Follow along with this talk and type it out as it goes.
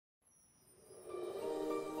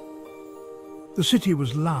The city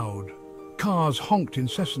was loud. Cars honked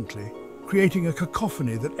incessantly, creating a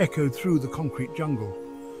cacophony that echoed through the concrete jungle.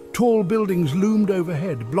 Tall buildings loomed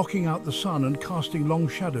overhead, blocking out the sun and casting long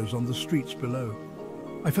shadows on the streets below.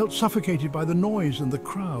 I felt suffocated by the noise and the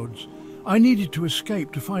crowds. I needed to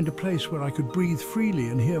escape, to find a place where I could breathe freely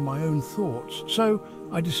and hear my own thoughts, so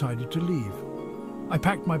I decided to leave. I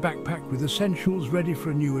packed my backpack with essentials ready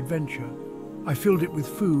for a new adventure. I filled it with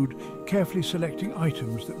food, carefully selecting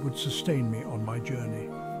items that would sustain me on my journey.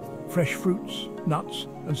 Fresh fruits, nuts,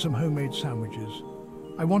 and some homemade sandwiches.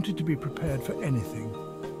 I wanted to be prepared for anything.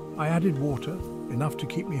 I added water, enough to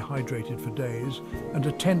keep me hydrated for days, and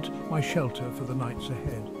a tent, my shelter for the nights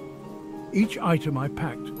ahead. Each item I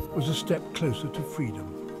packed was a step closer to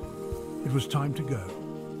freedom. It was time to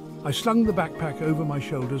go. I slung the backpack over my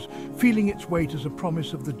shoulders, feeling its weight as a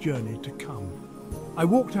promise of the journey to come. I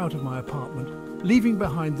walked out of my apartment, leaving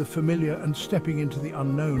behind the familiar and stepping into the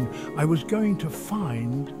unknown. I was going to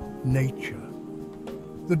find nature.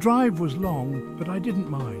 The drive was long, but I didn't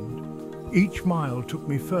mind. Each mile took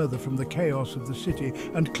me further from the chaos of the city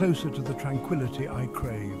and closer to the tranquility I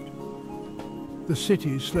craved. The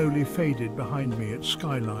city slowly faded behind me, its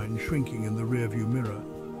skyline shrinking in the rearview mirror.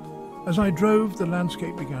 As I drove, the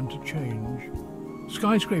landscape began to change.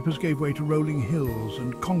 Skyscrapers gave way to rolling hills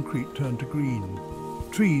and concrete turned to green.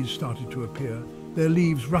 Trees started to appear, their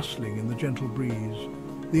leaves rustling in the gentle breeze.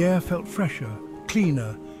 The air felt fresher,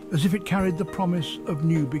 cleaner, as if it carried the promise of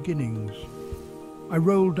new beginnings. I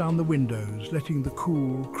rolled down the windows, letting the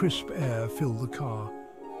cool, crisp air fill the car.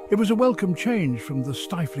 It was a welcome change from the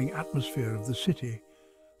stifling atmosphere of the city.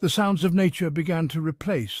 The sounds of nature began to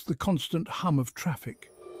replace the constant hum of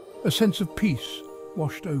traffic. A sense of peace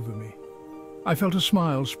washed over me. I felt a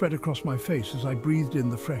smile spread across my face as I breathed in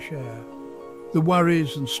the fresh air. The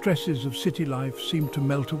worries and stresses of city life seemed to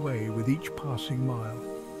melt away with each passing mile.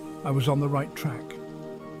 I was on the right track.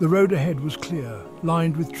 The road ahead was clear,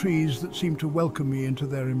 lined with trees that seemed to welcome me into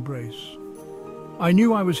their embrace. I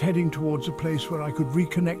knew I was heading towards a place where I could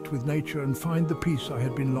reconnect with nature and find the peace I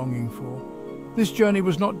had been longing for. This journey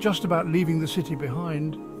was not just about leaving the city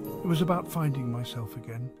behind, it was about finding myself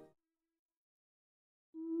again.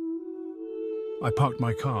 I parked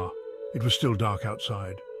my car. It was still dark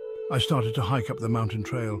outside. I started to hike up the mountain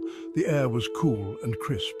trail. The air was cool and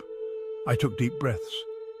crisp. I took deep breaths.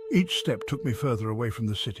 Each step took me further away from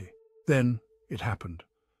the city. Then it happened.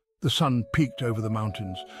 The sun peaked over the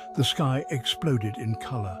mountains. The sky exploded in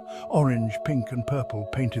color. Orange, pink, and purple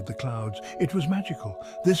painted the clouds. It was magical.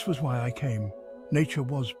 This was why I came. Nature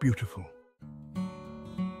was beautiful.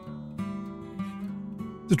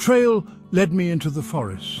 The trail led me into the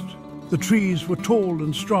forest. The trees were tall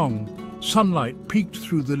and strong. Sunlight peeked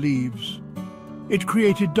through the leaves. It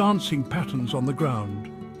created dancing patterns on the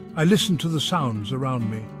ground. I listened to the sounds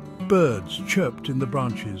around me. Birds chirped in the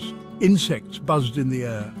branches. Insects buzzed in the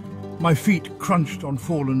air. My feet crunched on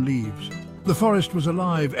fallen leaves. The forest was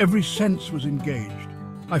alive. Every sense was engaged.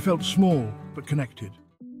 I felt small but connected.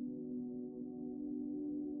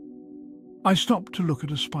 I stopped to look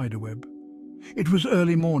at a spiderweb. It was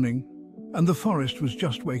early morning, and the forest was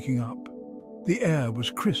just waking up. The air was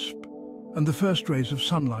crisp, and the first rays of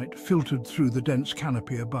sunlight filtered through the dense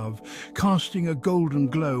canopy above, casting a golden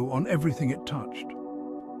glow on everything it touched.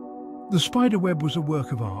 The spiderweb was a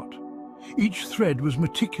work of art. Each thread was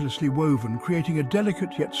meticulously woven, creating a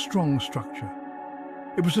delicate yet strong structure.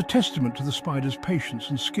 It was a testament to the spider's patience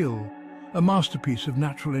and skill, a masterpiece of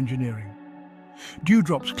natural engineering.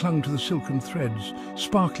 Dewdrops clung to the silken threads,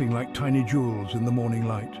 sparkling like tiny jewels in the morning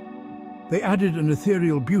light. They added an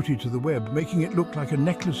ethereal beauty to the web, making it look like a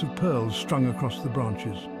necklace of pearls strung across the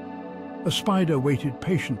branches. A spider waited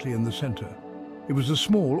patiently in the center. It was a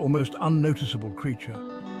small, almost unnoticeable creature.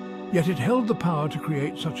 Yet it held the power to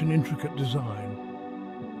create such an intricate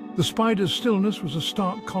design. The spider's stillness was a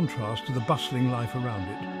stark contrast to the bustling life around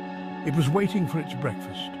it. It was waiting for its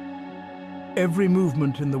breakfast. Every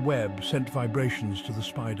movement in the web sent vibrations to the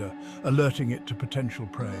spider, alerting it to potential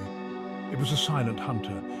prey. It was a silent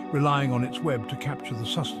hunter, relying on its web to capture the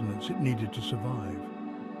sustenance it needed to survive.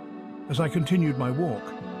 As I continued my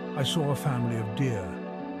walk, I saw a family of deer.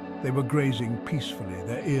 They were grazing peacefully,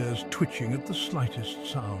 their ears twitching at the slightest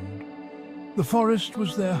sound. The forest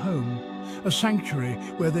was their home, a sanctuary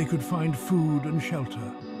where they could find food and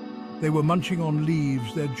shelter. They were munching on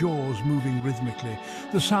leaves, their jaws moving rhythmically.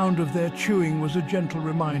 The sound of their chewing was a gentle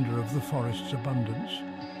reminder of the forest's abundance,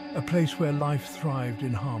 a place where life thrived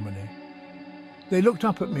in harmony. They looked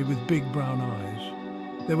up at me with big brown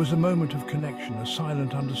eyes. There was a moment of connection, a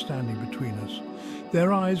silent understanding between us.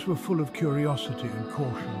 Their eyes were full of curiosity and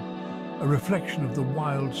caution, a reflection of the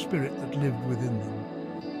wild spirit that lived within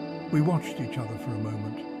them. We watched each other for a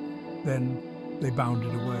moment. Then they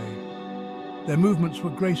bounded away. Their movements were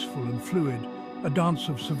graceful and fluid, a dance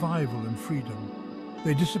of survival and freedom.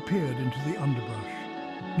 They disappeared into the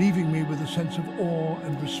underbrush, leaving me with a sense of awe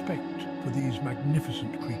and respect for these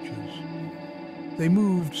magnificent creatures. They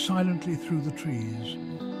moved silently through the trees,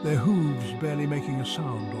 their hooves barely making a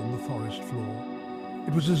sound on the forest floor.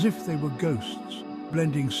 It was as if they were ghosts,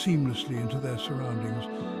 blending seamlessly into their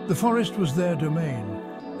surroundings. The forest was their domain,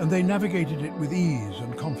 and they navigated it with ease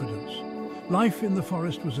and confidence. Life in the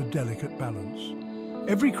forest was a delicate balance.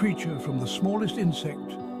 Every creature, from the smallest insect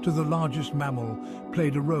to the largest mammal,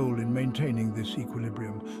 played a role in maintaining this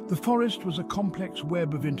equilibrium. The forest was a complex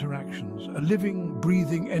web of interactions, a living,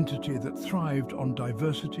 breathing entity that thrived on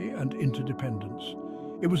diversity and interdependence.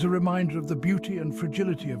 It was a reminder of the beauty and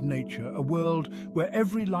fragility of nature, a world where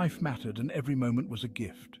every life mattered and every moment was a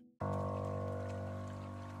gift.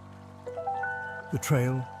 The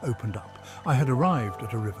trail opened up. I had arrived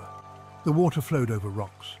at a river. The water flowed over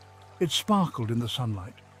rocks. It sparkled in the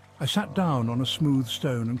sunlight. I sat down on a smooth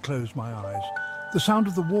stone and closed my eyes. The sound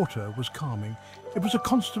of the water was calming. It was a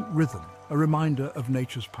constant rhythm, a reminder of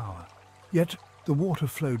nature's power. Yet the water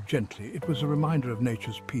flowed gently. It was a reminder of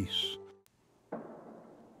nature's peace.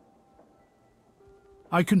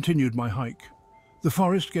 I continued my hike. The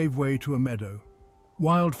forest gave way to a meadow.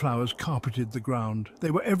 Wildflowers carpeted the ground.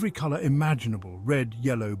 They were every color imaginable: red,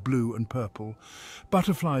 yellow, blue, and purple.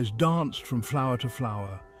 Butterflies danced from flower to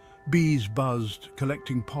flower. Bees buzzed,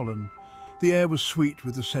 collecting pollen. The air was sweet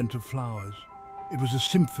with the scent of flowers. It was a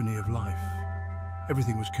symphony of life.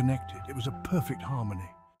 Everything was connected. It was a perfect harmony.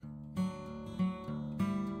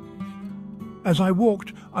 As I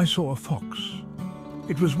walked, I saw a fox.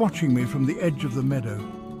 It was watching me from the edge of the meadow.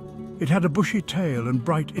 It had a bushy tail and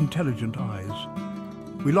bright, intelligent eyes.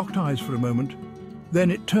 We locked eyes for a moment.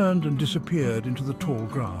 Then it turned and disappeared into the tall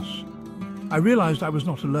grass. I realized I was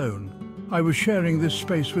not alone. I was sharing this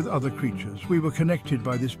space with other creatures. We were connected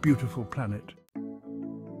by this beautiful planet.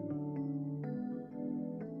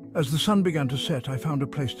 As the sun began to set, I found a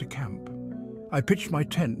place to camp. I pitched my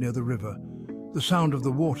tent near the river. The sound of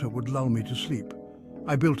the water would lull me to sleep.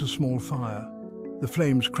 I built a small fire. The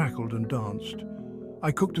flames crackled and danced.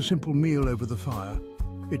 I cooked a simple meal over the fire.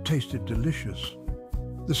 It tasted delicious.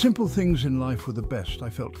 The simple things in life were the best. I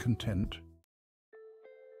felt content.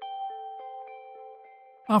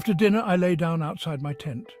 After dinner, I lay down outside my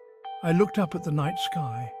tent. I looked up at the night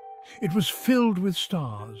sky. It was filled with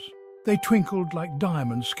stars. They twinkled like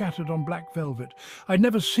diamonds scattered on black velvet. I'd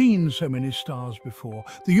never seen so many stars before.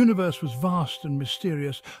 The universe was vast and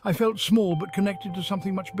mysterious. I felt small but connected to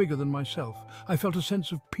something much bigger than myself. I felt a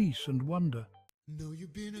sense of peace and wonder. Know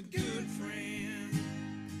you've been a good friend.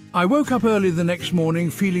 I woke up early the next morning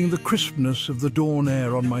feeling the crispness of the dawn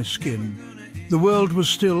air on my skin. The world was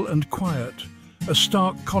still and quiet, a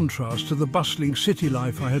stark contrast to the bustling city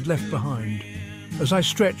life I had left behind. As I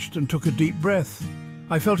stretched and took a deep breath,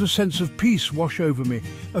 I felt a sense of peace wash over me,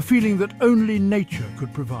 a feeling that only nature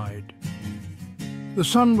could provide. The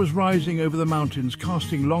sun was rising over the mountains,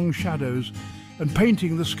 casting long shadows and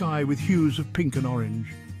painting the sky with hues of pink and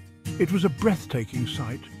orange. It was a breathtaking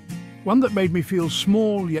sight, one that made me feel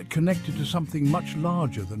small yet connected to something much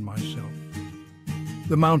larger than myself.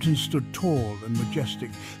 The mountains stood tall and majestic,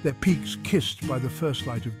 their peaks kissed by the first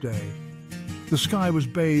light of day. The sky was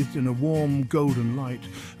bathed in a warm golden light,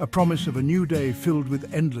 a promise of a new day filled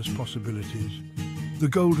with endless possibilities. The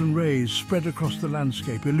golden rays spread across the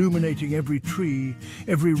landscape, illuminating every tree,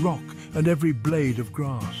 every rock, and every blade of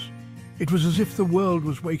grass. It was as if the world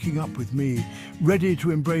was waking up with me, ready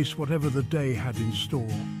to embrace whatever the day had in store.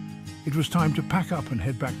 It was time to pack up and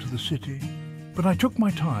head back to the city, but I took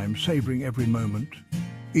my time, savoring every moment.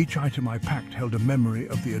 Each item I packed held a memory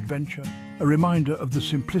of the adventure, a reminder of the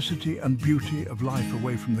simplicity and beauty of life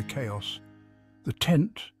away from the chaos. The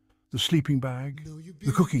tent, the sleeping bag,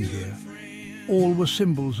 the cooking gear, all were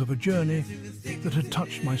symbols of a journey that had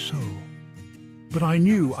touched my soul. But I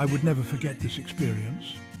knew I would never forget this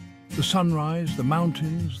experience. The sunrise, the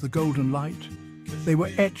mountains, the golden light, they were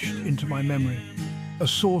etched into my memory, a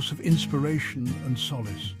source of inspiration and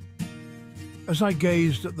solace. As I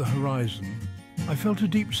gazed at the horizon, I felt a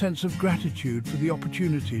deep sense of gratitude for the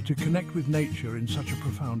opportunity to connect with nature in such a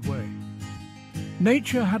profound way.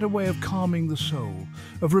 Nature had a way of calming the soul,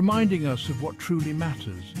 of reminding us of what truly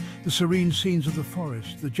matters. The serene scenes of the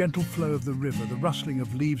forest, the gentle flow of the river, the rustling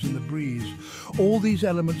of leaves in the breeze, all these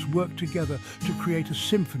elements worked together to create a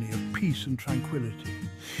symphony of peace and tranquility.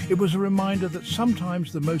 It was a reminder that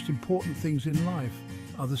sometimes the most important things in life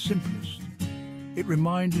are the simplest. It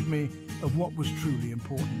reminded me of what was truly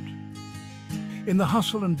important. In the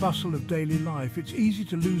hustle and bustle of daily life, it's easy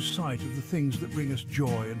to lose sight of the things that bring us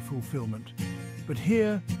joy and fulfillment. But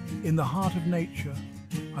here, in the heart of nature,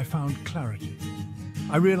 I found clarity.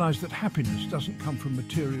 I realized that happiness doesn't come from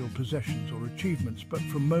material possessions or achievements, but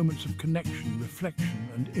from moments of connection, reflection,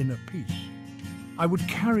 and inner peace. I would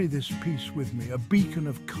carry this peace with me, a beacon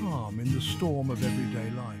of calm in the storm of everyday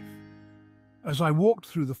life. As I walked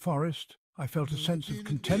through the forest, I felt a sense of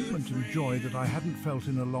contentment and joy that I hadn't felt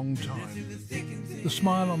in a long time. The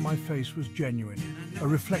smile on my face was genuine, a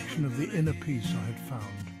reflection of the inner peace I had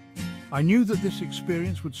found. I knew that this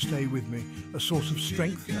experience would stay with me, a source of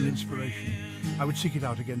strength and inspiration. I would seek it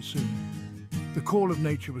out again soon. The call of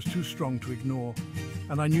nature was too strong to ignore,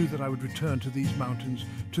 and I knew that I would return to these mountains,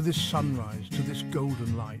 to this sunrise, to this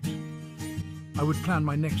golden light. I would plan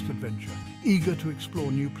my next adventure, eager to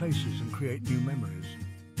explore new places and create new memories.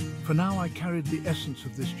 For now, I carried the essence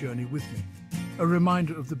of this journey with me, a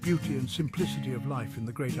reminder of the beauty and simplicity of life in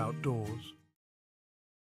the great outdoors.